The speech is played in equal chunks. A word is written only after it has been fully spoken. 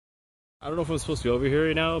I don't know if I'm supposed to be over here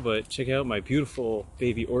right now, but check out my beautiful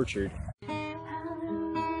baby orchard.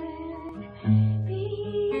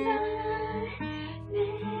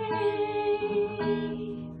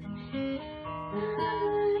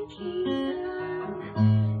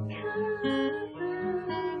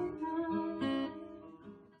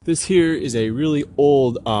 This here is a really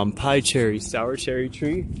old pie cherry, sour cherry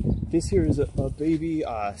tree. This here is a baby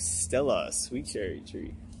Stella sweet cherry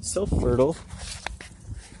tree. Self-fertile.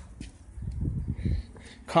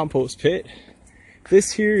 Compost pit.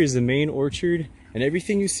 This here is the main orchard, and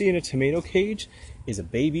everything you see in a tomato cage is a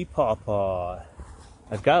baby pawpaw.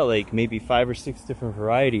 I've got like maybe 5 or 6 different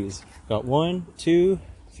varieties. Got 1, 2,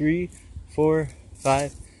 3, 4,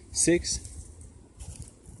 5, 6,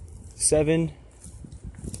 7,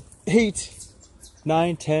 8,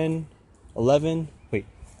 9, 10, 11, wait,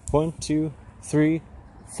 1, 2, 3,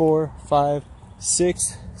 4, 5,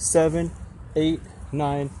 6, 7, 8,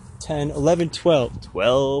 9, 10, 11, 12.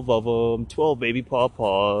 12 of them. 12 baby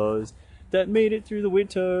pawpaws that made it through the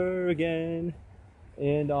winter again.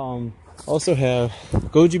 And also have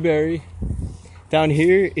goji berry. Down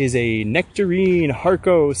here is a nectarine,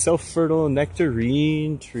 Harco, self-fertile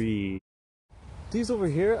nectarine tree. These over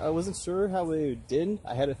here, I wasn't sure how they did.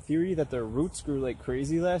 I had a theory that their roots grew like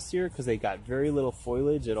crazy last year because they got very little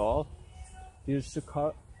foliage at all. These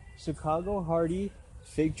are Chicago hardy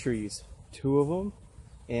fig trees, 2 of them.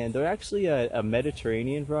 And they're actually a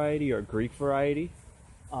Mediterranean variety or Greek variety.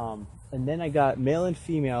 And then I got male and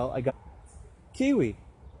female. I got kiwi.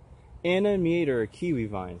 Anna and Meader are kiwi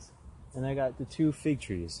vines. And I got the 2 fig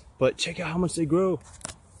trees. But check out how much they grow.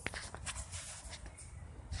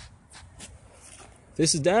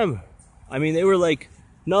 This is them. I mean, they were like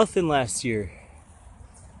nothing last year.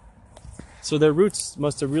 So their roots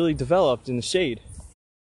must have really developed in the shade.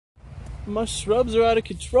 My shrubs are out of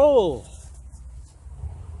control.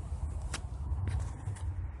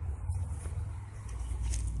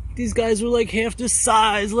 These guys were like half the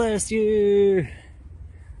size last year.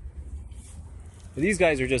 These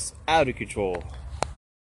guys are just out of control.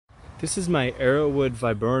 This is my Arrowwood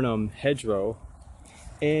viburnum hedgerow.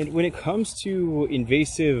 And when it comes to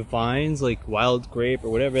invasive vines like wild grape or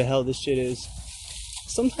whatever the hell this shit is,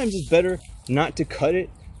 sometimes it's better not to cut it,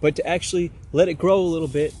 but to actually let it grow a little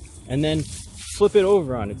bit and then flip it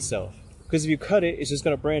over on itself. Because if you cut it, it's just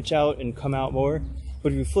going to branch out and come out more.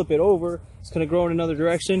 But if you flip it over, it's going to grow in another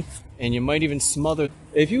direction and you might even smother.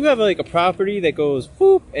 If you have like a property that goes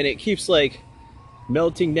whoop and it keeps like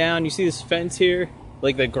melting down, you see this fence here?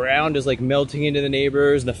 Like the ground is like melting into the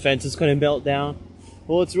neighbors and the fence is going to melt down.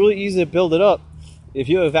 Well, it's really easy to build it up. If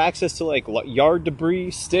you have access to like yard debris,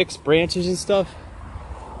 sticks, branches and stuff,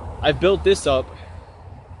 I've built this up.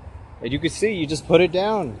 And you can see, you just put it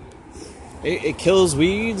down. It kills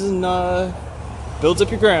weeds and builds up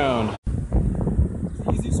your ground.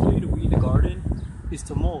 The easiest way to weed a garden is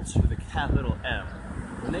to mulch with a capital M.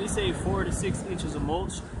 When they say 4 to 6 inches of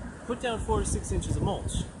mulch, put down 4 to 6 inches of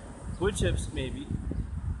mulch. Wood chips maybe,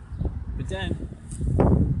 but then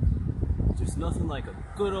there's nothing like a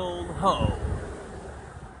good old hoe.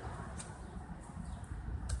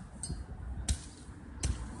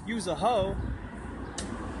 Use a hoe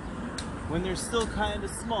when they're still kind of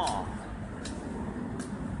small.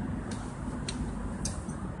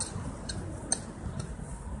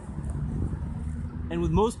 And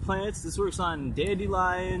with most plants, this works on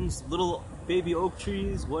dandelions, little baby oak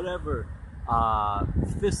trees, whatever.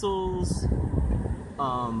 Thistles.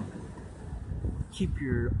 Keep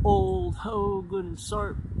your old hoe good and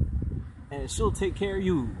sharp, and she'll take care of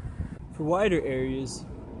you. For wider areas,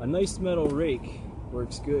 a nice metal rake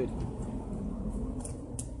works good.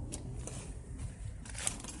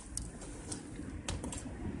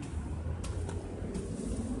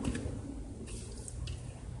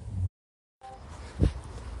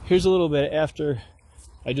 Here's a little bit after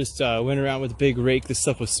I just went around with a big rake. This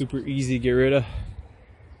stuff was super easy to get rid of.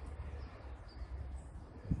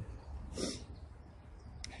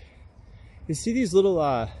 You see these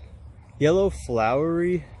little yellow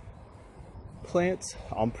flowery plants?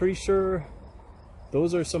 I'm pretty sure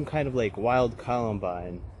those are some kind of like wild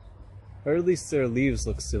columbine. Or at least their leaves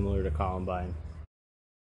look similar to columbine.